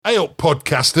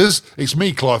podcasters. It's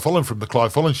me, Clive Holland, from The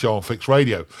Clive Holland Show on Fix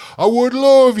Radio. I would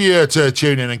love you to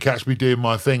tune in and catch me doing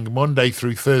my thing Monday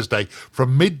through Thursday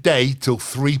from midday till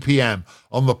 3 p.m.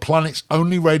 on the planet's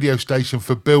only radio station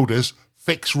for builders,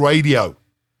 Fix Radio.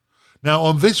 Now,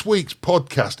 on this week's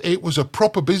podcast, it was a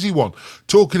proper busy one,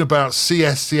 talking about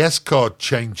CSCS card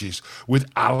changes with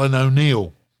Alan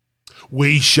O'Neill.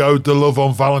 We showed the love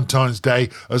on Valentine's Day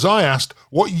as I asked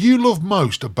what you love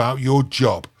most about your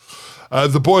job.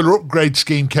 The boiler upgrade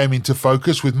scheme came into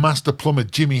focus with master plumber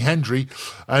Jimmy Hendry,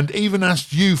 and even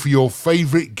asked you for your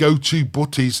favourite go-to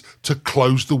butties to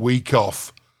close the week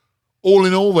off. All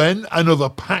in all then, another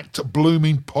packed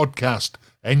blooming podcast.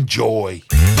 Enjoy.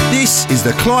 This is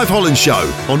the Clive Holland Show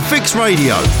on Fix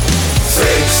Radio.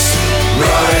 Fix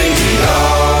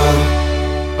Radio.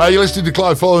 You're listening to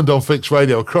Clive Holland on Fix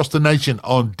Radio across the nation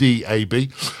on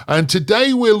DAB. And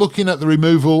today we're looking at the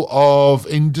removal of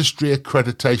industry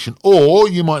accreditation, or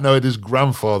you might know it as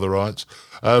grandfather rights,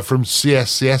 from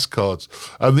CSCS cards,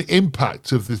 and the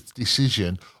impact of this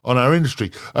decision on our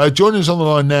industry. Joining us on the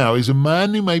line now is a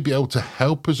man who may be able to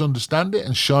help us understand it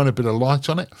and shine a bit of light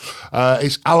on it.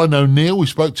 It's Alan O'Neill. We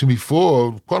spoke to him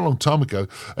before, quite a long time ago.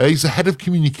 He's the head of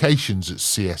communications at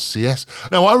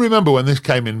CSCS. Now, I remember when this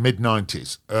came in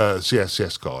mid-90s,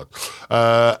 CSCS card,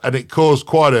 and it caused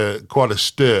quite a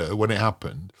stir when it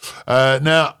happened.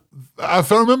 Now,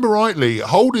 if I remember rightly,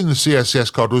 holding the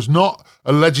CSCS card was not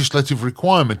a legislative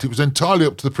requirement. It was entirely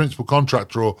up to the principal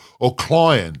contractor or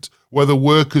client whether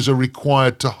workers are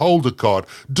required to hold a card.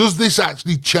 Does this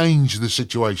actually change the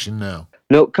situation now?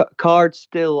 No, cards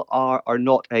still are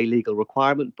not a legal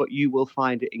requirement, but you will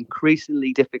find it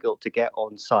increasingly difficult to get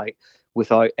on site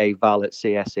without a valid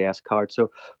CSCS card.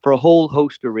 So for a whole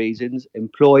host of reasons,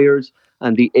 employers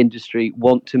and the industry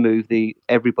want to move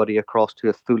everybody across to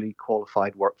a fully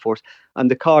qualified workforce.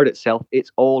 And the card itself,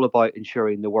 it's all about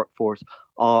ensuring the workforce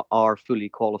are fully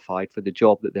qualified for the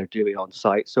job that they're doing on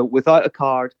site. So without a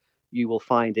card, you will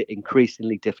find it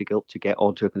increasingly difficult to get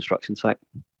onto a construction site.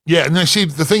 Yeah, and see,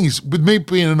 the thing is, with me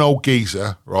being an old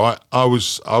geezer, right? I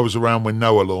was around when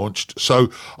Noah launched, so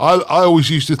I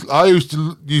used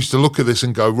to look at this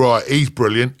and go, right, he's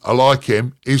brilliant, I like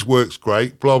him, his work's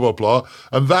great, blah blah blah,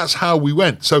 and that's how we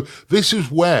went. So this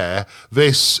is where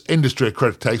this industry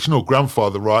accreditation or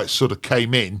grandfather rights sort of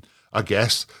came in, I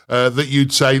guess. That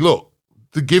you'd say, look,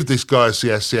 to give this guy a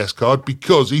CSCS card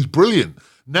because he's brilliant.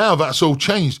 Now that's all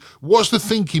changed. What's the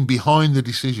thinking behind the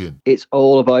decision? It's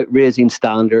all about raising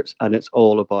standards, and it's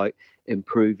all about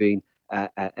improving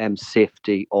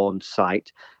safety on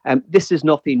site. This is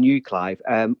nothing new, Clive.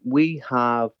 We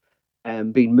have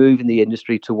been moving the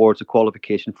industry towards a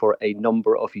qualification for a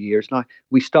number of years now.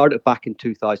 We started back in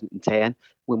 2010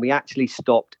 when we actually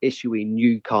stopped issuing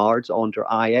new cards under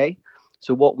IA.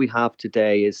 So what we have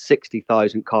today is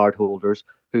 60,000 card holders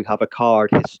who have a card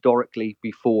historically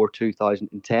before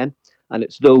 2010. And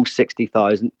it's those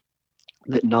 60,000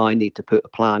 that now need to put a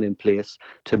plan in place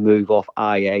to move off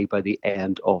IA by the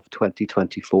end of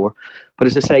 2024. But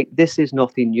as I say, this is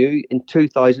nothing new. In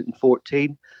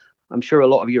 2014, I'm sure a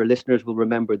lot of your listeners will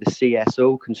remember the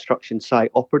CSO, Construction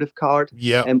Site Operative Card.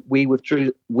 Yeah. And we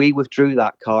withdrew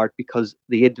that card because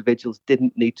the individuals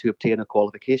didn't need to obtain a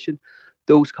qualification.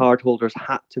 Those card holders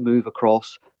had to move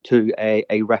across to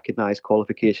a recognised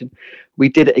qualification. We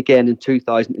did it again in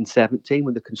 2017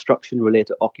 with the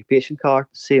construction-related occupation card.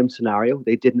 Same scenario.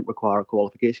 They didn't require a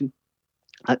qualification.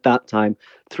 At that time,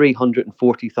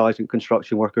 340,000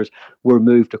 construction workers were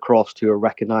moved across to a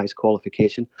recognised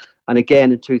qualification. And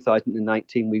again, in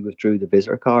 2019, we withdrew the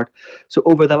visitor card. So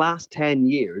over the last 10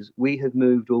 years, we have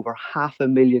moved over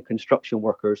 500,000 construction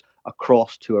workers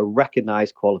across to a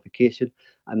recognised qualification.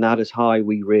 And that is how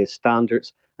we raise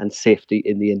standards and safety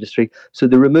in the industry. So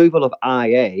the removal of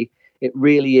IA, it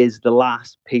really is the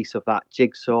last piece of that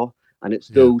jigsaw. And it's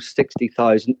those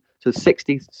 60,000. So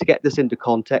 60, to get this into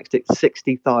context, it's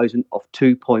 60,000 of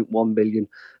 2.1 million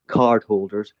card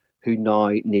holders who now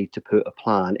need to put a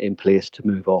plan in place to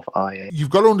move off IA.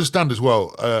 You've got to understand as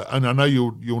well, and I know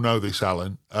you'll know this,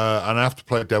 Alan, and I have to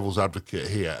play devil's advocate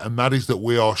here, and that is that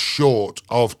we are short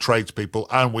of tradespeople,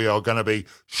 and we are going to be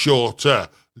shorter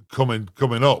coming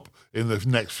up in the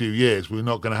next few years. We're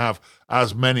not going to have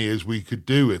as many as we could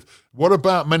do with. What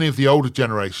about many of the older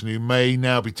generation who may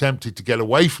now be tempted to get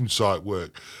away from site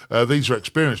work? These are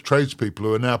experienced tradespeople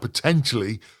who are now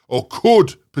potentially or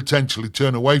could potentially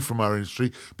turn away from our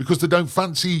industry because they don't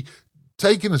fancy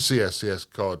taking a CSCS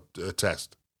card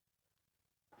test.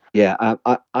 Yeah,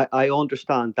 I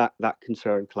understand that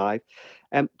concern, Clive.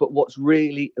 But what's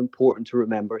really important to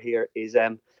remember here is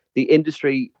the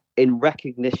industry in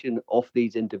recognition of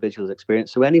these individuals'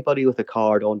 experience, so anybody with a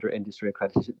card under industry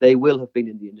accreditation, they will have been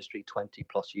in the industry 20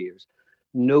 plus years.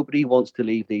 Nobody wants to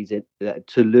leave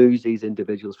to lose these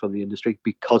individuals from the industry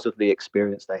because of the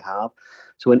experience they have.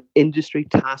 So an industry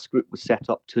task group was set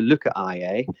up to look at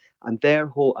IA, and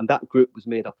that group was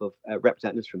made up of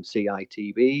representatives from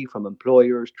CITB, from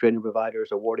employers, training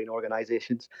providers, awarding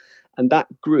organisations, and that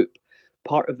group,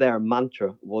 part of their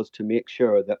mantra was to make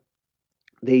sure that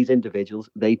these individuals,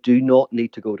 they do not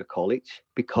need to go to college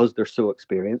because they're so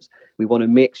experienced. We want to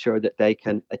make sure that they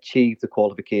can achieve the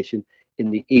qualification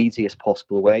in the easiest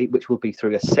possible way, which will be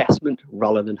through assessment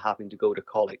rather than having to go to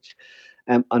college.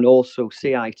 And also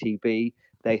CITB,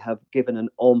 they have given an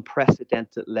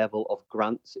unprecedented level of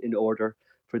grants in order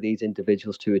for these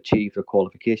individuals to achieve their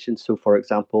qualifications. So, for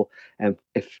example,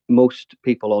 if most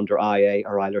people under IA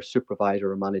are either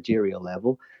supervisor or managerial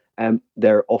level,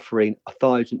 they're offering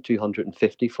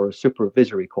 1,250 for a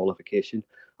supervisory qualification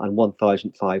and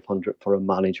 1,500 for a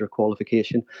manager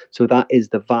qualification. So that is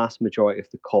the vast majority of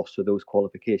the cost of those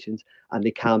qualifications, and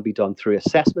they can be done through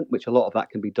assessment, which a lot of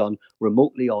that can be done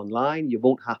remotely online. You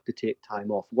won't have to take time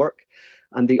off work.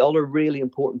 And the other really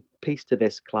important piece to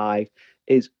this, Clive,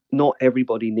 is not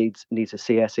everybody needs a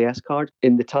CSCS card.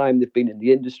 In the time they've been in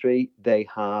the industry, they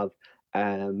have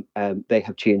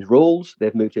changed roles.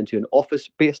 They've moved into an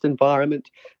office-based environment.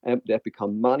 They've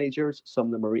become managers. Some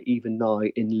of them are even now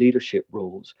in leadership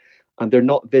roles, and they're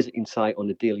not visiting site on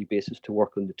a daily basis to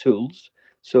work on the tools.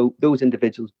 So those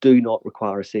individuals do not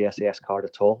require a CSCS card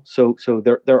at all. So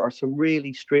there are some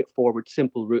really straightforward,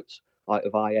 simple routes out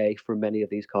of IA for many of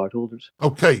these cardholders.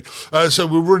 Okay, so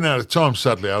we're running out of time,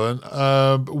 sadly, Alan.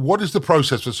 What is the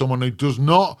process for someone who does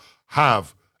not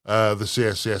have the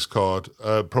CSCS card,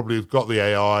 probably have got the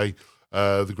AI,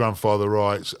 the grandfather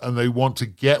rights, and they want to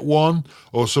get one,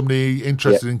 or somebody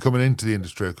interested in coming into the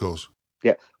industry, of course?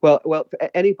 Yeah, well, for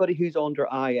anybody who's under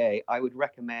IA, I would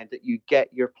recommend that you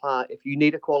get your plan. If you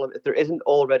need if there isn't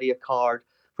already a card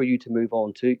for you to move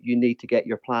on to, you need to get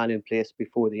your plan in place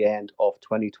before the end of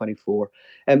 2024.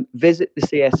 Visit the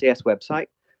CSCS website,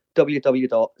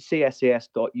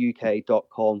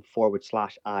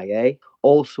 www.cscs.uk.com/IA.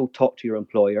 Also talk to your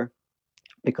employer,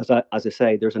 because as I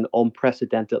say, there's an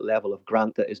unprecedented level of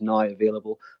grant that is now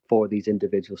available for these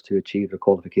individuals to achieve their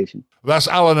qualification. That's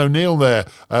Alan O'Neill there,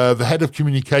 the head of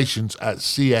communications at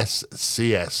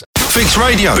CSCS. Fix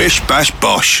Radio. Bish Bash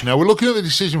Bosh. Now, we're looking at the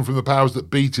decision from the powers that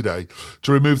be today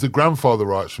to remove the grandfather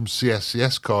rights from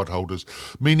CSCS card holders,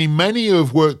 meaning many who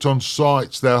have worked on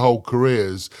sites their whole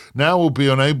careers now will be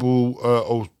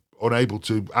unable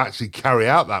to actually carry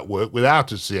out that work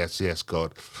without a CSCS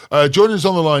card. Joining us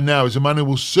on the line now is a man who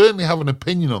will certainly have an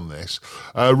opinion on this,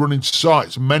 running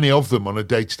sites, many of them on a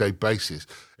day-to-day basis.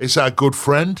 It's our good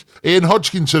friend, Ian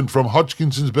Hodgkinson from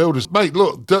Hodgkinson's Builders. Mate,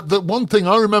 look, the one thing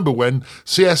I remember when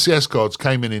CSCS cards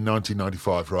came in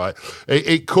 1995, right,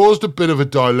 it caused a bit of a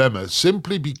dilemma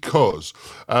simply because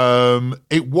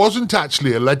it wasn't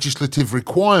actually a legislative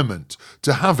requirement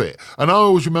to have it. And I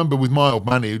always remember with my old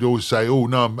man, he'd always say, oh,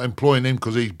 no, I'm employing him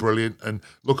because he's brilliant and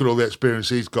look at all the experience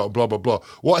he's got, blah, blah, blah.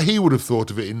 What he would have thought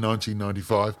of it in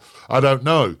 1995, I don't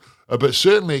know. But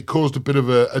certainly it caused a bit of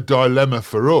a dilemma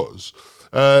for us.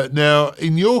 Now,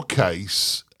 in your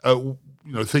case,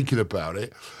 thinking about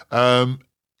it,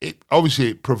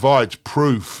 it provides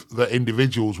proof that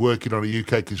individuals working on a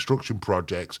UK construction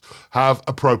projects have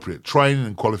appropriate training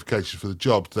and qualifications for the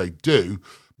jobs they do.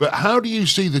 But how do you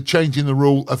see the change in the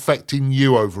rule affecting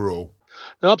you overall?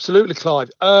 No, absolutely, Clive.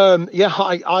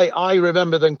 I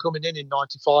remember them coming in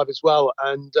 '95 as well,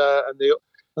 and the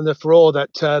furore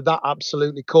that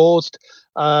absolutely caused.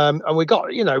 And we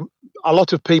got, a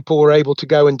lot of people were able to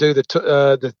go and do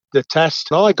the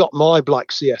test. I got my black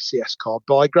CSCS card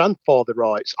by grandfather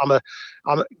rights. I'm a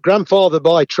grandfather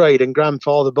by trade and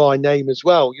grandfather by name as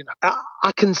well.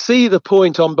 I can see the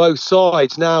point on both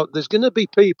sides. Now, there's going to be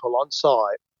people on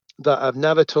site that have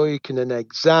never taken an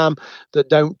exam, that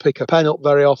don't pick a pen up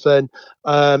very often,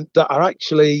 that are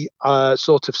actually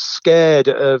sort of scared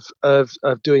of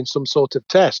doing some sort of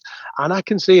test. And I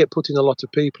can see it putting a lot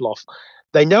of people off.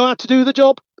 They know how to do the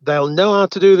job. They'll know how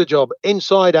to do the job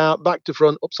inside out, back to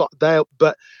front, upside down.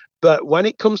 But when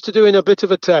it comes to doing a bit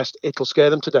of a test, it'll scare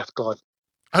them to death, Clive.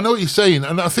 I know what you're saying,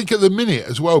 and I think at the minute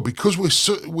as well, because we're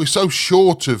so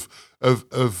short of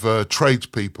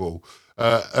tradespeople,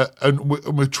 and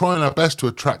we're trying our best to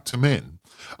attract them in.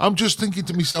 I'm just thinking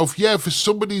to myself, yeah, for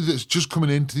somebody that's just coming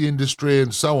into the industry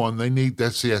and so on, they need their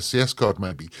CSCS card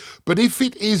maybe. But if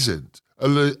it isn't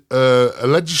a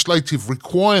legislative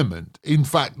requirement, in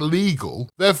fact legal.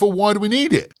 Therefore, why do we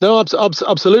need it? No,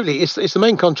 absolutely. It's the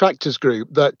main contractors group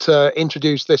that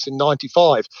introduced this in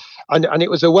 '95, and it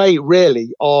was a way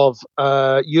really of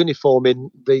uniforming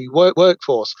the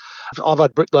workforce. I've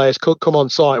had bricklayers come on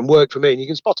site and work for me, and you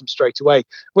can spot them straight away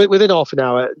within half an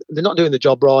hour. They're not doing the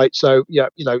job right, so yeah,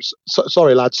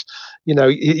 sorry lads,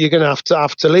 you're going to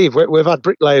have to leave. We've had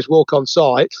bricklayers walk on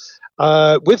site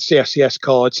with CSCS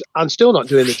cards and still not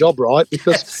doing the job right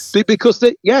because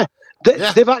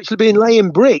they've actually been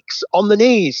laying bricks on the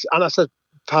knees. And I said,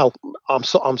 pal,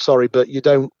 I'm sorry, but you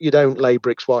don't lay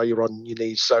bricks while you're on your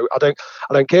knees. So I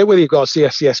don't care whether you've got a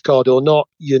CSCS card or not.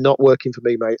 You're not working for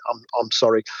me, mate. I'm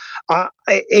sorry.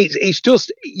 It's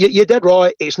just you're dead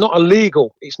right. It's not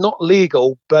illegal. It's not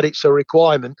legal, but it's a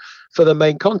requirement for the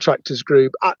main contractors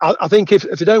group. I think if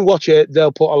they don't watch it,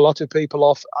 they'll put a lot of people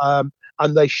off.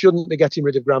 And they shouldn't be getting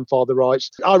rid of grandfather rights.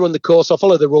 I run the course, I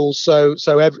follow the rules, so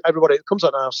everybody that comes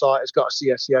on our site has got a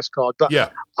CSCS card. But yeah,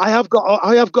 I have got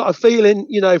a feeling,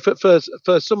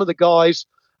 for some of the guys,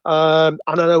 and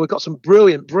I know we've got some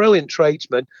brilliant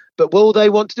tradesmen, but will they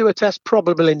want to do a test?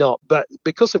 Probably not. But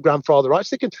because of grandfather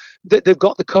rights, they've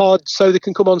got the card so they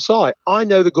can come on site. I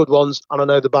know the good ones and I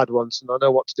know the bad ones, and I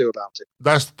know what to do about it.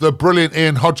 That's the brilliant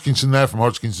Ian Hodgkinson there from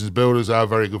Hodgkinson's Builders, our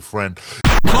very good friend.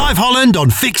 Clive Holland on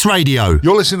Fix Radio.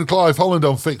 You're listening to Clive Holland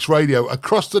on Fix Radio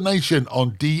across the nation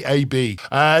on DAB.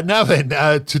 Now then,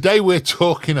 today we're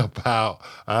talking about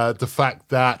the fact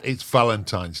that it's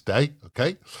Valentine's Day,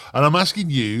 okay? And I'm asking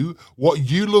you what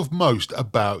you love most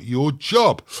about your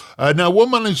job. Now,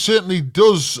 one man who certainly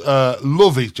does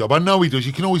love his job, I know he does,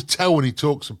 you can always tell when he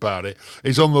talks about it,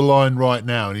 is on the line right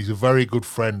now, and he's a very good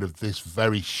friend of this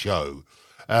very show.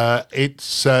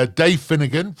 It's Dave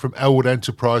Finnegan from Elwood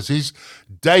Enterprises.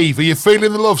 Dave, are you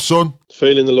feeling the love, son?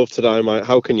 Feeling the love today, mate.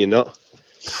 How can you not?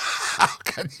 How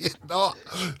can you not?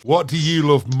 What do you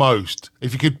love most?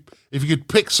 If you could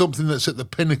pick something that's at the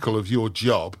pinnacle of your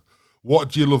job,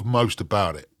 what do you love most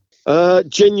about it?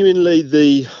 Genuinely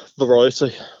the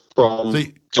variety from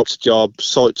job to job,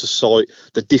 site to site,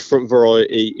 the different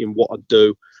variety in what I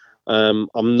do.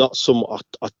 I'm not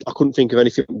I couldn't think of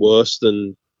anything worse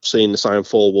than seeing the same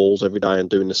four walls every day and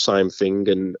doing the same thing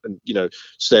and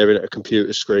staring at a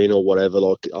computer screen or whatever.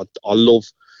 Like I love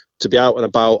to be out and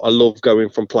about. I love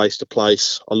going from place to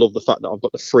place. I love the fact that I've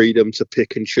got the freedom to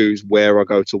pick and choose where I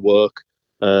go to work.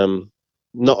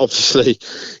 Not obviously,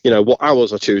 what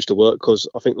hours I choose to work, because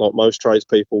I think like most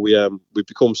tradespeople, we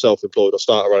become self-employed or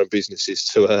start our own businesses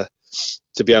to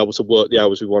be able to work the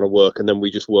hours we want to work, and then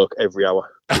we just work every hour.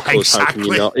 Exactly. How can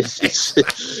you not?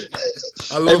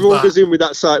 Everyone goes in with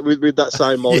that same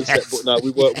mindset, yes. But no,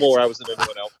 we work more hours than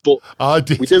anyone else. But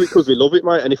we do it because we love it,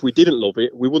 mate. And if we didn't love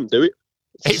it, we wouldn't do it.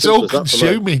 It's all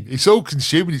consuming. It's all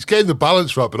consuming. It's getting the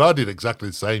balance right, but I did exactly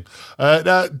the same.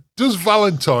 Now, does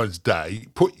Valentine's Day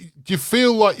do you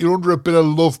feel like you're under a bit of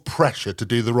love pressure to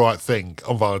do the right thing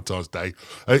on Valentine's Day?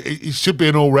 It should be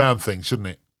an all-round thing, shouldn't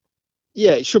it?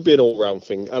 Yeah, it should be an all-round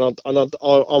thing, and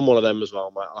I'm one of them as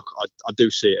well, mate. I do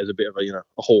see it as a bit of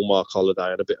a hallmark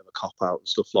holiday and a bit of a cop-out and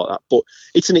stuff like that. But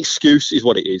it's an excuse, is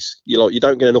what it is. You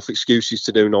don't get enough excuses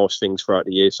to do nice things throughout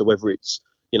the year. So whether it's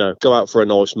go out for a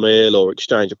nice meal or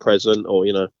exchange a present, or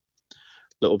a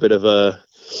little bit of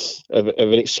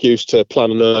an excuse to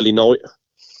plan an early night.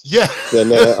 Yeah,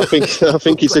 then I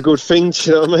think it's a good thing. Do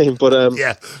you know what I mean? But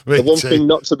the one thing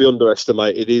not to be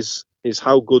underestimated is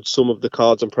how good some of the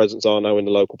cards and presents are now in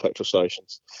the local petrol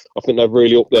stations. I think they've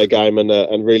really upped their game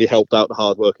and really helped out the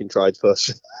hard-working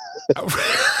tradesperson.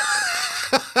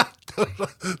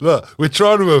 Look, we're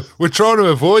trying to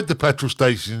avoid the petrol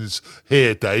stations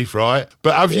here, Dave. Right?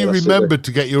 But have you remembered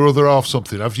to get your other half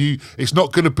something? Have you? It's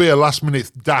not going to be a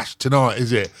last-minute dash tonight,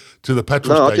 is it? To the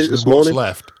petrol station. I did it this morning.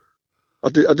 What's left? I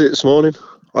did it this morning.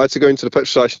 I had to go into the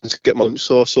petrol station to get my lunch,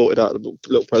 so I sorted out a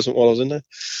little present while I was in there.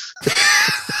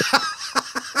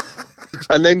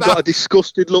 And then got a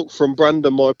disgusted look from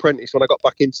Brandon, my apprentice, when I got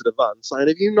back into the van, saying,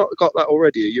 "Have you not got that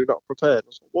already? Are you not prepared?" I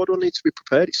was like, "Why do I need to be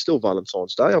prepared? It's still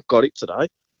Valentine's Day. I've got it today.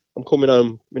 I'm coming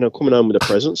home with a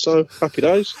present, so happy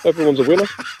days. Everyone's a winner."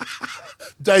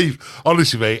 Dave,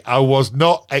 honestly, mate, I was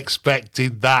not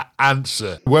expecting that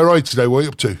answer. Where are you today? What are you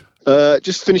up to?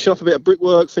 Just finishing off a bit of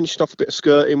brickwork, finishing off a bit of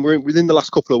skirting. We're within the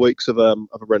last couple of weeks of a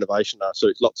renovation now, so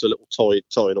it's lots of little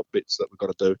tying up bits that we've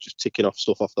got to do, just ticking off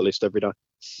stuff off the list every day.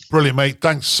 Brilliant, mate.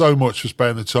 Thanks so much for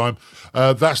sparing the time.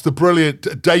 That's the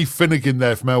brilliant Dave Finnegan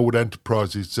there from Elwood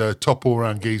Enterprises, top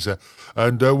all-round geezer,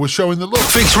 and we're showing the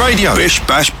love. Fix Radio. Bish,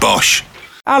 bash, bosh.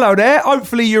 Hello there.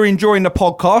 Hopefully you're enjoying the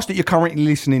podcast that you're currently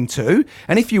listening to.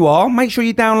 And if you are, make sure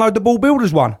you download the Ball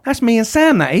Builders one. That's me and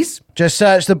Sam, that is. Just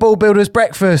search the Ball Builders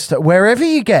Breakfast wherever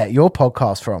you get your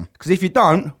podcast from. Because if you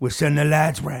don't, we'll send the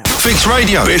lads round. Fix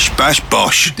Radio. Bish, bash,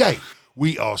 bosh. Today,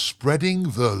 we are spreading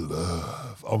the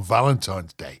love on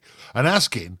Valentine's Day and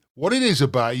asking what it is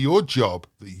about your job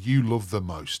that you love the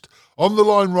most. On the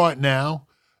line right now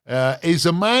is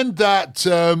a man that,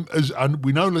 and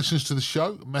we know listens to the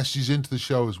show, messages into the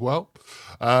show as well,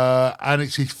 and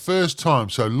it's his first time,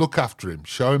 so look after him,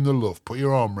 show him the love, put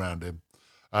your arm around him.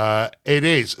 It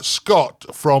is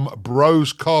Scott from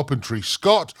Bros Carpentry.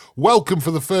 Scott, welcome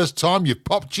for the first time. You've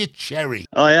popped your cherry.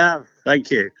 I have, thank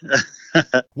you.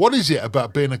 What is it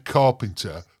about being a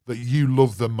carpenter that you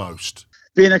love the most?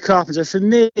 Being a carpenter, for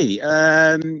me,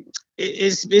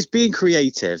 it's being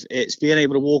creative. It's being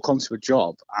able to walk onto a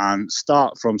job and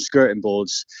start from skirting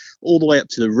boards all the way up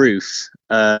to the roof.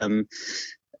 And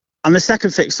the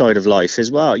second fix side of life as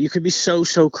well. You can be so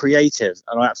creative,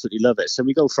 and I absolutely love it. So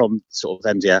we go from sort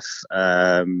of MDF,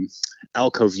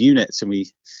 alcove units, and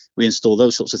we install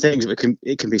those sorts of things.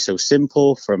 It can be so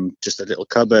simple, from just a little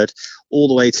cupboard all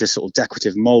the way to sort of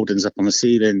decorative mouldings up on the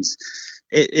ceilings.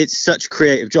 It's such a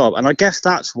creative job, and I guess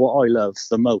that's what I love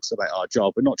the most about our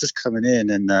job. We're not just coming in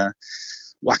and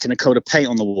whacking a coat of paint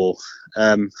on the wall.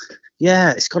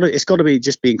 It's got to be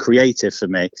just being creative for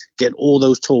me. Getting all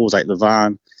those tools out of the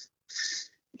van.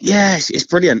 Yeah, it's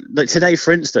brilliant. Like today,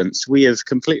 for instance, we have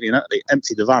completely and utterly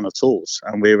emptied the van of tools,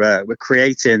 and we're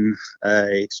creating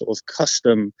a sort of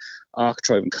custom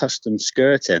architrave and custom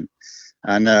skirting.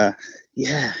 And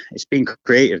it's been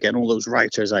creative, getting all those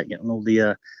routers out, getting all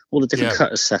the different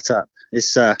cutters set up.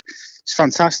 It's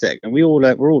fantastic, and we're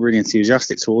all really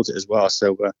enthusiastic towards it as well.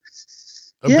 So.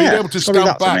 And being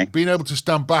able to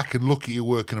stand back and look at your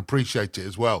work and appreciate it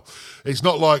as well. It's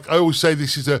not like, I always say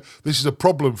this is a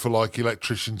problem for like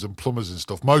electricians and plumbers and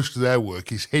stuff. Most of their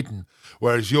work is hidden,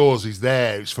 whereas yours is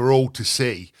there. It's for all to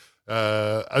see.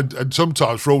 And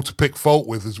sometimes for all to pick fault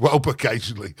with as well,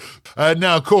 occasionally.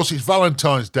 Now, of course, it's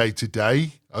Valentine's Day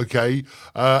today. Okay,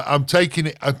 I'm gambling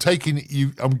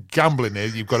here.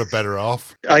 You've got a better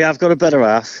half. I have got a better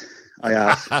half. I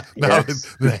have. The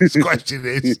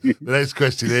next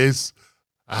question is,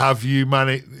 have you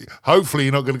managed? Hopefully,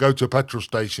 you're not going to go to a petrol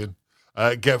station,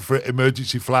 get for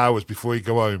emergency flowers before you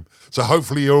go home. So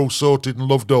hopefully, you're all sorted and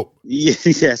loved up.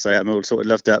 Yes, I am all sorted,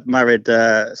 loved up. Married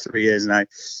 3 years now.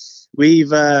 We've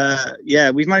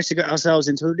managed to get ourselves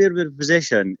into a little bit of a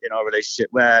position in our relationship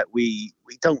where we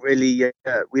don't really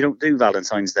we don't do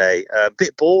Valentine's Day. A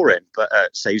bit boring, but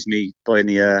saves me buying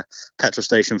the petrol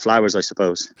station flowers, I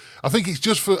suppose. I think it's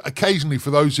just for occasionally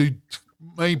for those who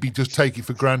maybe just take it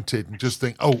for granted and just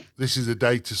think, oh, this is a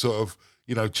day to sort of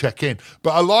check in.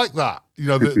 But I like that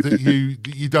that you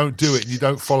don't do it and you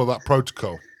don't follow that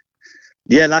protocol.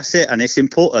 Yeah, that's it, and it's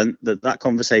important that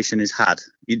conversation is had.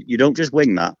 You don't just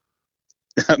wing that.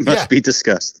 That must be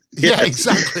discussed. Yeah,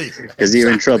 exactly. Because you're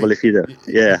in trouble if you don't.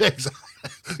 Yeah.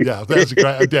 Yeah, that's a great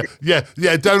idea. Yeah.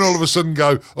 Don't all of a sudden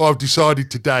go, oh, I've decided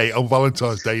today on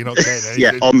Valentine's Day you're not getting anything.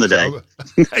 Yeah, on the day.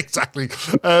 Exactly.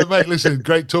 Mate, listen,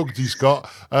 great talking to you, Scott.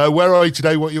 Where are you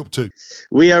today? What are you up to?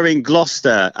 We are in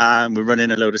Gloucester, and we're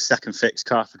running a load of second fix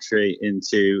carpentry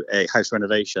into a house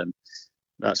renovation.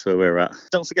 That's where we're at.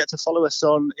 Don't forget to follow us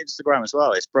on Instagram as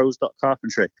well. It's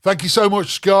bros.carpentry. Thank you so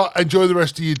much, Scott. Enjoy the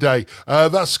rest of your day.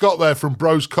 That's Scott there from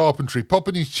Bros Carpentry,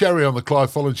 popping his cherry on the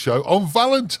Clive Holland Show on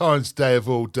Valentine's Day of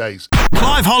all days.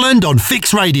 Clive Holland on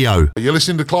Fix Radio. You're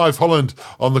listening to Clive Holland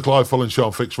on the Clive Holland Show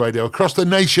on Fix Radio across the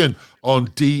nation on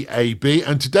DAB.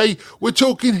 And today we're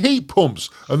talking heat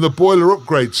pumps and the boiler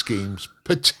upgrade schemes.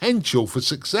 Potential for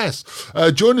success.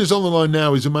 Joining us on the line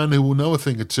now is a man who will know a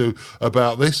thing or two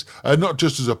about this, not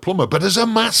just as a plumber, but as a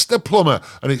master plumber,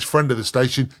 and it's friend of the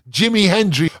station, Jimmy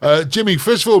Hendry. Jimmy,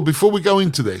 first of all, before we go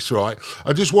into this, right,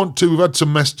 I just want to, we've had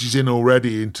some messages in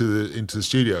already into the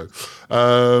studio.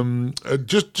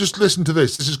 Just listen to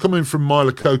this. This is coming from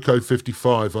Myla Coco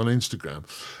 55 on Instagram,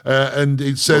 and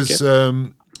it says,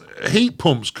 heat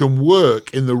pumps can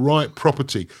work in the right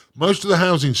property. Most of the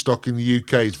housing stock in the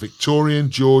UK is Victorian,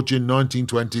 Georgian,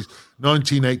 1920s,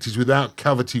 1980s, without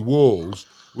cavity walls,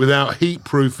 without heat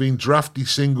proofing, drafty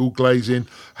single glazing.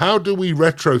 How do we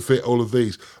retrofit all of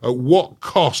these? At what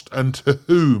cost and to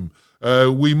whom?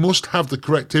 We must have the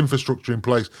correct infrastructure in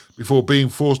place before being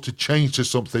forced to change to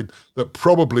something that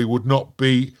probably would not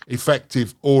be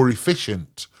effective or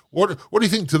efficient. What do you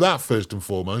think to that, first and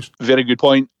foremost? Very good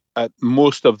point.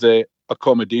 Most of the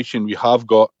accommodation we have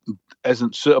got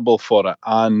isn't suitable for it,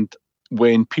 and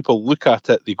when people look at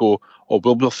it, they go, oh,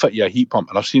 we'll fit you a heat pump.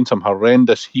 And I've seen some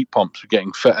horrendous heat pumps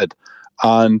getting fitted,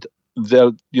 and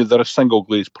they're single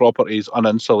glazed properties,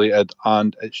 uninsulated,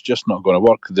 and it's just not going to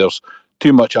work. There's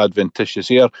too much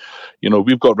adventitious air.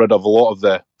 We've got rid of a lot of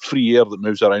the free air that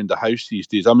moves around the house these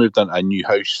days. I moved into a new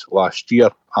house last year,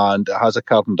 and it has a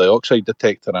carbon dioxide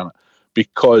detector in it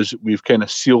because we've kind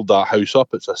of sealed that house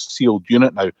up. It's a sealed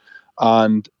unit now,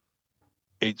 and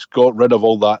it's got rid of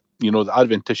all that. The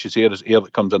adventitious air is air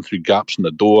that comes in through gaps in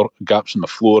the door, gaps in the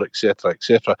floor,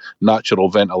 etc., natural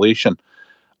ventilation.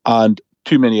 And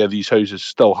too many of these houses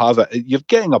still have it. You're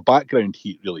getting a background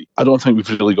heat, really. I don't think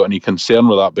we've really got any concern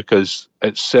with that, because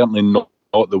it's certainly not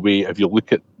the way, if you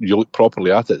look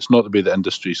properly at it, it's not the way the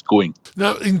industry is going.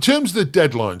 Now, in terms of the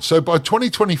deadline, so by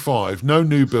 2025, no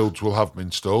new builds will have them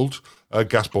installed,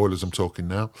 gas boilers I'm talking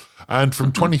now, and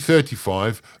from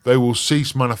 2035, they will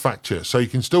cease manufacture. So you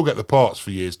can still get the parts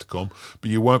for years to come, but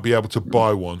you won't be able to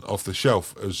buy one off the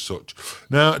shelf as such.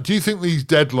 Now, do you think these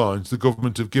deadlines the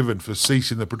government have given for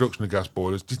ceasing the production of gas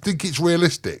boilers, do you think it's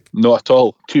realistic? Not at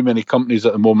all. Too many companies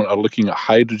at the moment are looking at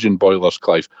hydrogen boilers,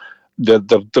 Clive. They're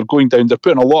going down, they're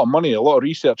putting a lot of money, a lot of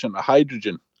research into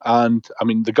hydrogen. And I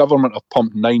mean, the government have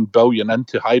pumped $9 billion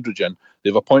into hydrogen.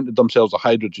 They've appointed themselves a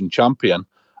hydrogen champion.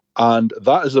 And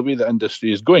that is the way the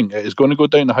industry is going. It is going to go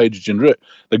down the hydrogen route.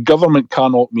 The government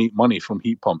cannot make money from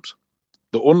heat pumps.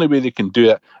 The only way they can do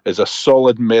it is a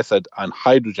solid method and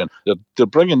hydrogen. They're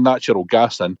bringing natural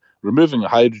gas in, removing the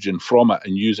hydrogen from it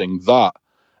and using that.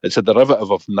 It's a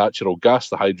derivative of natural gas,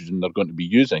 the hydrogen they're going to be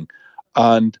using.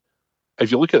 And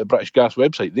if you look at the British Gas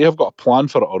website, they have got a plan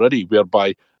for it already,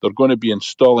 whereby they're going to be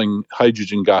installing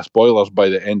hydrogen gas boilers by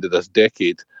the end of this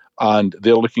decade. And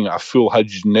they're looking at a full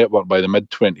hydrogen network by the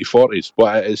mid-2040s.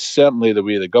 But it is certainly the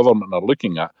way the government are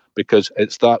looking at, because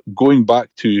it's that going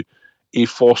back to a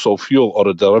fossil fuel or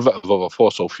a derivative of a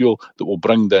fossil fuel that will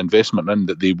bring the investment in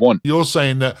that they want. You're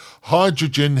saying that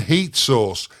hydrogen heat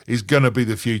source is going to be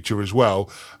the future as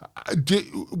well.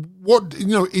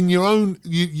 In your own,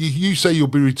 you say you'll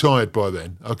be retired by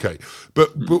then, okay?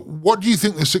 But what do you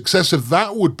think the success of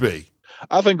that would be?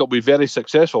 I think it'll be very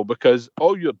successful, because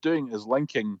all you're doing is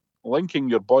linking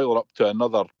your boiler up to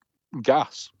another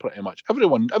gas, pretty much.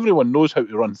 Everyone knows how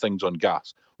to run things on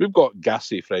gas. We've got gas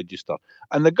safe register,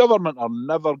 and the government are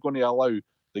never going to allow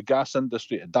the gas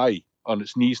industry to die on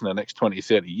its knees in the next 20,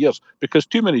 30 years, because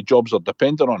too many jobs are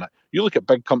dependent on it. You look at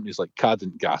big companies like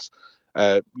Cadent Gas.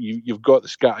 You've got the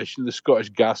Scottish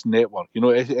Gas Network,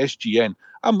 SGN.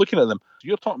 I'm looking at them.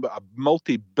 You're talking about a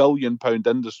multi-billion-pound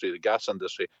industry, the gas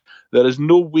industry. There is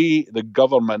no way the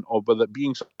government, or with it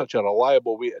being such a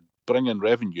reliable way to bring in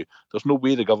revenue, there's no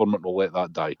way the government will let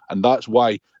that die. And that's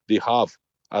why they have,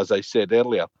 as I said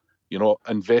earlier,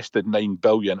 invested $9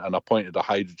 billion and appointed a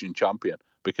hydrogen champion,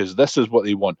 because this is what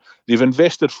they want. They've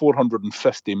invested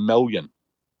 $450 million,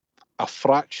 a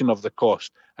fraction of the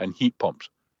cost, in heat pumps,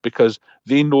 because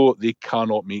they know they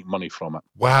cannot make money from it.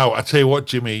 Wow, I tell you what,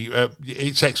 Jimmy,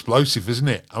 it's explosive, isn't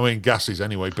it? I mean, gases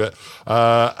anyway, but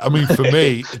I mean, for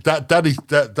me,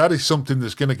 that is something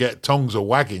that's going to get tongues a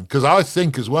wagging, because I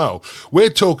think as well, we're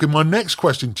talking, my next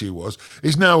question to you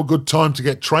is now a good time to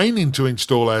get training to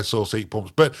install air source heat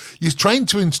pumps, but you're trained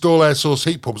to install air source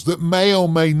heat pumps that may or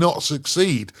may not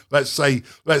succeed. Let's say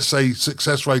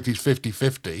success rate is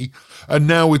 50-50, and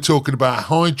now we're talking about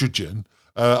hydrogen.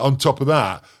 On top of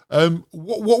that,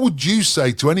 what would you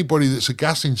say to anybody that's a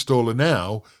gas installer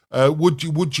now? Would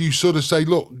you sort of say,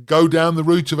 look, go down the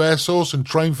route of air source and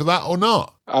train for that, or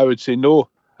not? I would say no.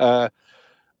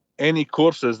 Any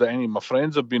courses that any of my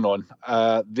friends have been on,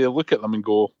 they look at them and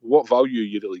go, what value are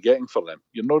you really getting for them?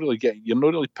 You're not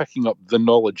really picking up the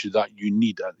knowledge that you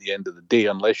need at the end of the day,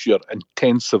 unless you're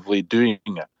intensively doing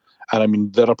it. And I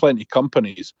mean, there are plenty of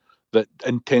companies that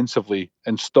intensively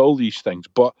install these things,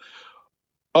 but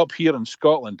up here in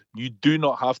Scotland, you do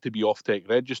not have to be Offtech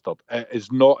registered. It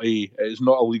is not a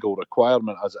legal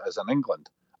requirement as it is in England.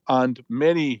 And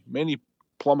many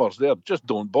plumbers there just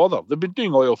don't bother. They've been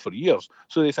doing oil for years,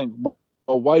 so they think,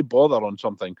 well, why bother on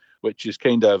something which is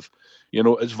kind of,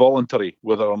 it's voluntary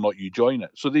whether or not you join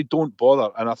it. So they don't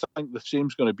bother. And I think the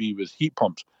same's going to be with heat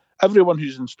pumps. Everyone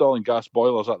who's installing gas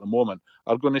boilers at the moment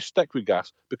are going to stick with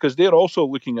gas, because they're also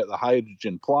looking at the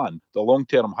hydrogen plan, the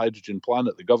long-term hydrogen plan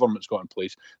that the government's got in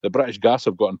place, the British Gas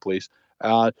have got in place.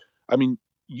 I mean,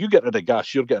 you get rid of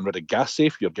gas, you're getting rid of Gas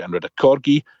Safe, you're getting rid of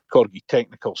Corgi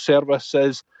Technical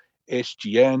Services,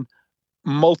 SGN,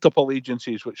 multiple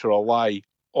agencies which rely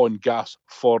on gas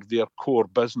for their core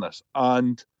business.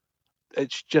 And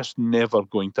it's just never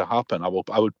going to happen. I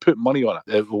would put money on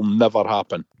it. It will never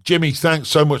happen. Jimmy, thanks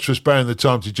so much for sparing the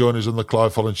time to join us on the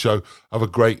Clive Holland Show. Have a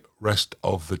great rest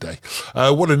of the day.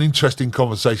 What an interesting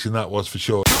conversation that was, for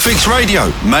sure. Fix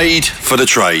Radio, made for the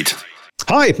trade.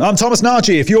 Hi, I'm Thomas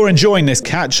Nargi. If you're enjoying this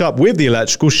Catch Up with the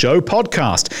Electrical Show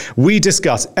podcast, we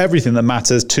discuss everything that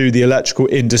matters to the electrical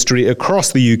industry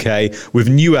across the UK with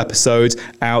new episodes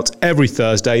out every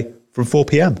Thursday from 4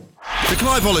 p.m. The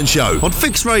Clive Holland Show on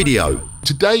Fix Radio.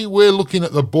 Today we're looking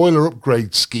at the boiler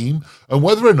upgrade scheme and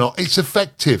whether or not it's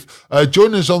effective.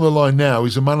 Joining us on the line now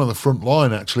is a man on the front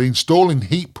line, actually, installing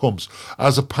heat pumps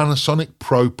as a Panasonic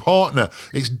Pro partner.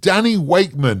 It's Danny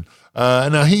Wakeman.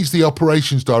 Now, he's the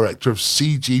operations director of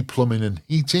CG Plumbing and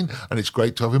Heating, and it's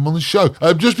great to have him on the show.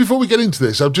 Just before we get into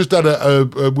this, I've just had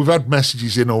we've had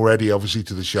messages in already, obviously,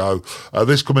 to the show.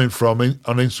 This coming from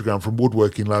on Instagram from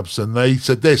Woodworking Labs, and they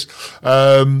said this.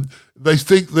 They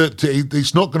think that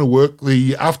it's not going to work.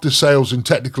 The after-sales and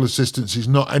technical assistance is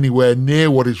not anywhere near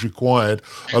what is required,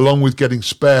 along with getting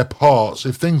spare parts.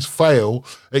 If things fail,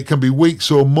 it can be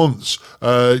weeks or months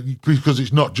because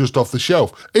it's not just off the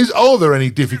shelf. Are there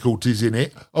any difficulties in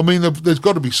it? I mean, there's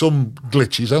got to be some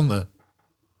glitches, haven't there?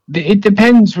 It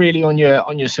depends really on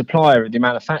your supplier, the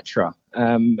manufacturer.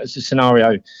 As a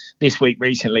scenario, this week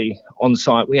recently on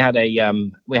site, we had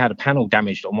a panel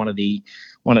damaged on one of the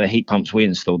heat pumps we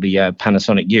installed, the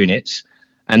Panasonic units,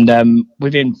 and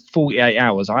within 48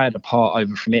 hours, I had a part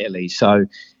over from Italy. So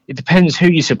it depends who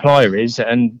your supplier is,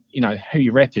 and who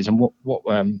your rep is, and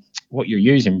what you're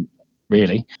using,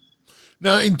 really.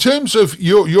 Now, in terms of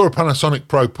you're a Panasonic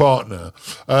Pro partner,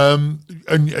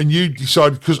 and you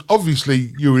decided, because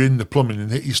obviously you were in the plumbing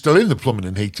and you're still in the plumbing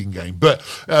and heating game, but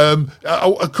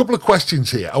a couple of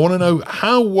questions here. I want to know,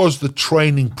 how was the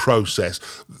training process,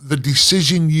 the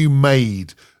decision you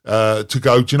made to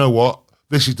go, do you know what?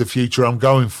 This is the future, I'm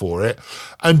going for it.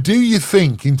 And do you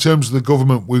think, in terms of the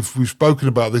government, we've spoken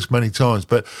about this many times,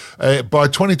 but by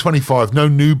 2025, no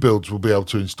new builds will be able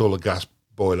to install a gas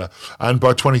boiler, and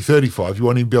by 2035 you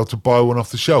won't even be able to buy one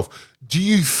off the shelf. Do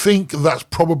you think that's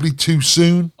probably too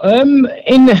soon?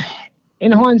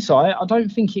 In hindsight, I don't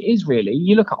think it is really.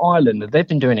 You look at Ireland, they've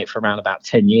been doing it for around about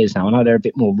 10 years now. I know they're a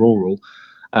bit more rural,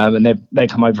 and they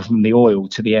come over from the oil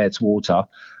to the air to water.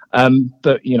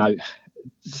 But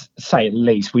say at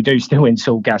least, we do still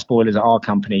install gas boilers at our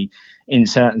company in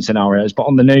certain scenarios, but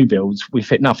on the new builds we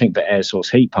fit nothing but air source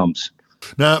heat pumps.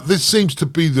 Now, this seems to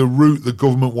be the route the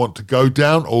government want to go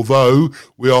down, although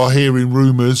we are hearing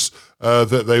rumours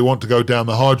that they want to go down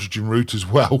the hydrogen route as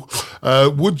well.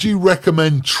 Would you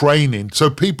recommend training?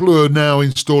 So people who are now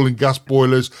installing gas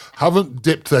boilers haven't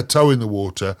dipped their toe in the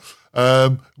water.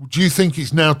 Do you think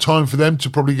it's now time for them to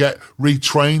probably get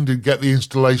retrained and get the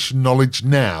installation knowledge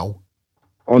now?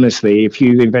 Honestly, if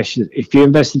you invest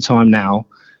the time now,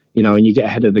 and you get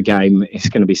ahead of the game, it's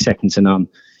going to be second to none.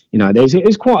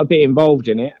 There's quite a bit involved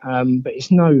in it, but it's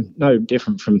no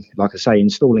different from, like I say,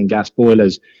 installing gas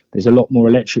boilers. There's a lot more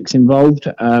electrics involved.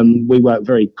 We work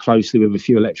very closely with a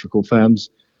few electrical firms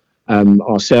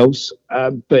ourselves.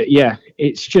 But yeah,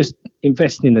 it's just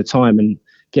investing the time and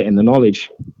getting the knowledge.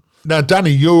 Now, Danny,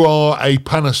 you are a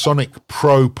Panasonic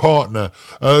Pro partner.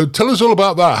 Tell us all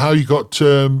about that, how you got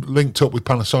linked up with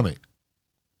Panasonic.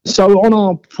 So on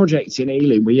our project in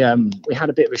Ely, we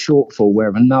had a bit of a shortfall where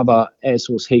another air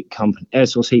source heat pump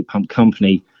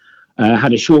company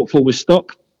had a shortfall with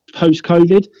stock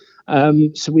post-COVID.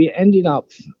 So we ended up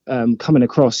coming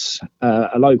across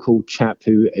a local chap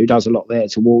who does a lot there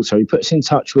to water. He put us in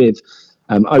touch with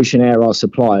Ocean Air, our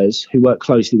suppliers, who work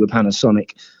closely with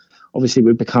Panasonic. Obviously,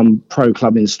 we've become Pro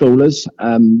Club installers.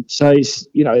 So it's,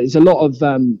 there's a lot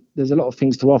of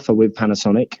things to offer with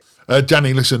Panasonic.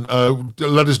 Danny, listen,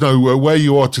 let us know where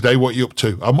you are today, what you're up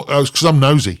to, because I'm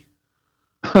nosy.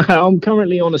 I'm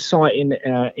currently on a site in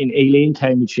Ely, in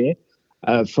Cambridgeshire,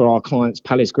 for our clients,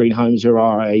 Palace Green Homes, who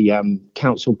are a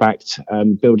council-backed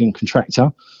building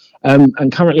contractor,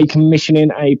 and currently commissioning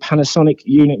a Panasonic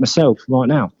unit myself right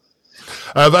now.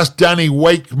 That's Danny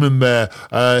Wakeman there.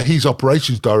 He's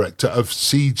operations director of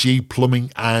CG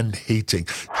Plumbing and Heating.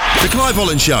 The Clive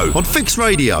Holland Show on Fix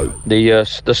Radio.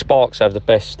 The Sparks have the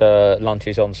best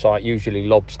lunches on site, usually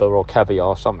lobster or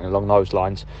caviar, something along those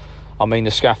lines. I mean,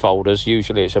 the scaffolders,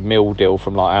 usually it's a meal deal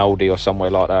from like Aldi or somewhere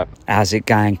like that. How's it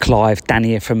going, Clive? Danny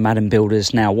here from Madden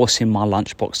Builders. Now, what's in my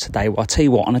lunchbox today? Well, I'll tell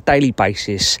you what, on a daily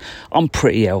basis, I'm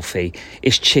pretty healthy.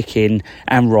 It's chicken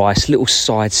and rice, little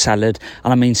side salad,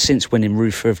 and I mean, since winning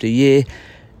Roofer of the Year,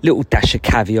 little dash of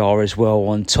caviar as well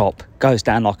on top. Goes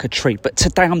down like a treat. But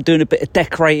today I'm doing a bit of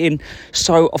decorating,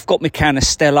 so I've got my can of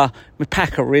Stella, my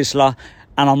pack of Rizla,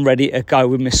 and I'm ready to go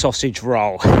with my sausage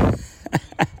roll.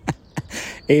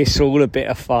 It's all a bit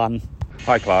of fun.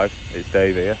 Hi Clive, it's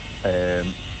Dave here.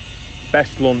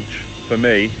 Best lunch for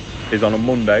me is on a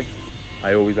Monday.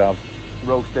 I always have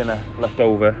roast dinner left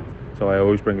over, so I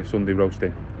always bring a Sunday roast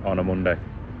in on a Monday.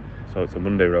 So it's a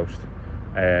Monday roast.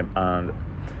 And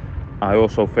I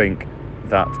also think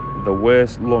that the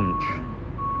worst lunch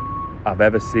I've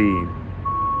ever seen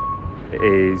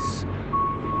is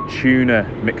tuna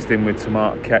mixed in with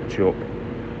tomato ketchup,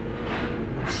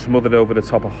 smothered over the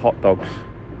top of hot dogs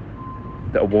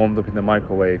that are warmed up in the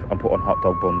microwave and put on hot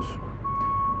dog buns.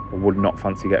 I would not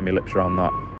fancy getting my lips around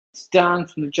that. It's Dan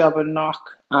from the Job and Knock,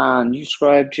 and you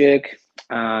subscribe, Jig.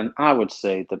 And I would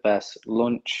say the best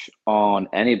lunch on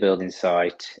any building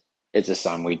site is a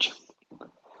sandwich.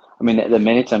 I mean, at the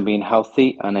minute I'm being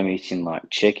healthy and I'm eating like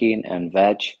chicken and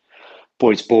veg, but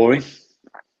it's boring.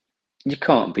 You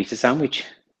can't beat a sandwich.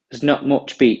 There's not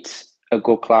much beats a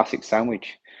good classic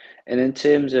sandwich. And in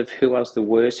terms of who has the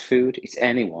worst food, it's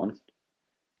anyone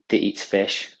that eats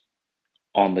fish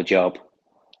on the job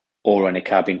or in a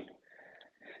cabin.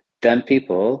 Them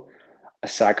people are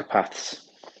psychopaths.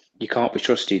 You can't be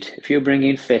trusted. If you're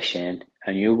bringing fish in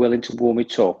and you're willing to warm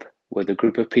it up with a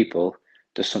group of people,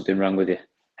 there's something wrong with you.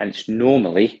 And it's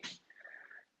normally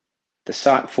the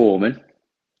site foreman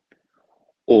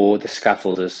or the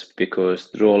scaffolders, because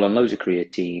they're all on loads of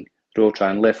creatine, they're all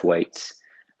trying to lift weights,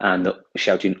 and they're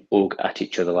shouting ugh at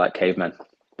each other like cavemen.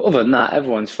 But other than that,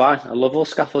 everyone's fine. I love all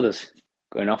scaffolders.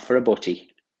 Going off for a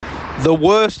butty. The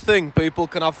worst thing people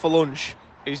can have for lunch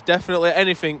is definitely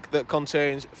anything that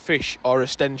contains fish or a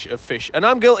stench of fish. And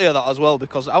I'm guilty of that as well,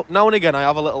 because now and again I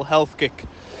have a little health kick.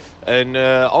 And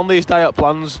on these diet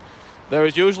plans, there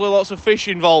is usually lots of fish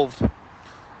involved.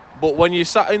 But when you're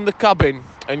sat in the cabin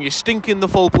and you're stinking the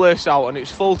full place out and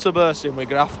it's full to bursting with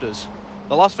grafters,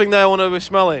 the last thing they want to be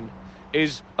smelling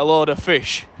is a load of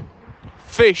fish.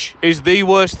 Fish is the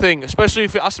worst thing, especially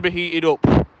if it has to be heated up,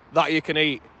 that you can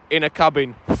eat in a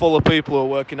cabin full of people who are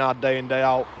working hard day in, day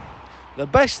out. The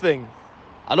best thing,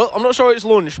 I'm not sure it's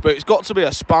lunch, but it's got to be a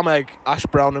spam egg, hash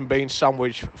brown and beans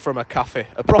sandwich from a cafe.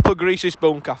 A proper greasy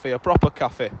spoon cafe, a proper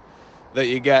cafe that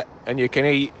you get and you can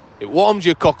eat. It warms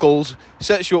your cockles,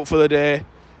 sets you up for the day,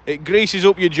 it greases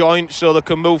up your joints so they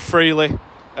can move freely,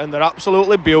 and they're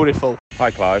absolutely beautiful.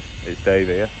 Hi Clive, it's Dave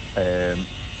here.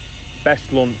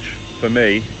 Best lunch for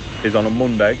me is on a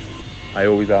Monday. I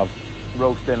always have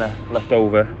roast dinner left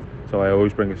over, so I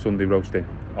always bring a Sunday roast in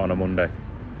on a Monday.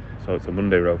 So it's a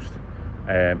Monday roast.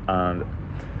 And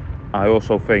I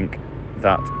also think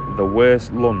that the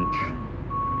worst lunch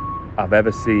I've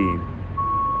ever seen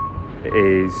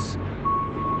is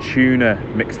tuna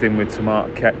mixed in with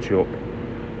tomato ketchup,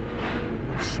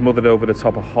 smothered over the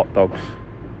top of hot dogs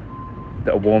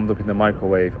that are warmed up in the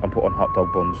microwave and put on hot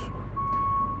dog buns.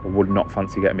 I would not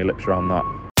fancy getting my lips around that.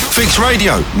 Fix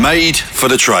Radio, made for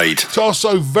the trade.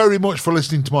 So very much for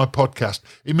listening to my podcast.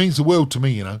 It means the world to me,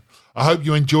 you know. I hope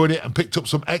you enjoyed it and picked up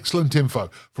some excellent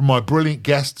info from my brilliant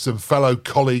guests and fellow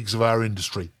colleagues of our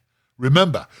industry.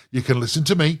 Remember, you can listen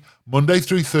to me Monday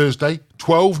through Thursday,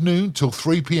 12 noon till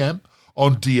 3 p.m,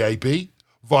 on DAB,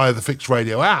 via the Fix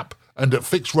Radio app, and at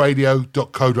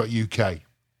fixradio.co.uk.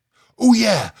 Oh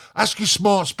yeah, ask your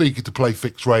smart speaker to play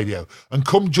Fix Radio and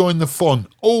come join the fun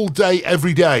all day,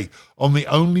 every day on the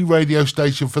only radio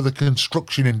station for the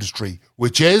construction industry,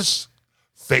 which is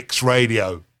Fix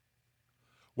Radio.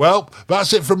 Well,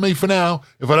 that's it from me for now.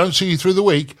 If I don't see you through the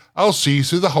week, I'll see you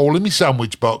through the hole in me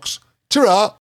sandwich box. Ta-ra!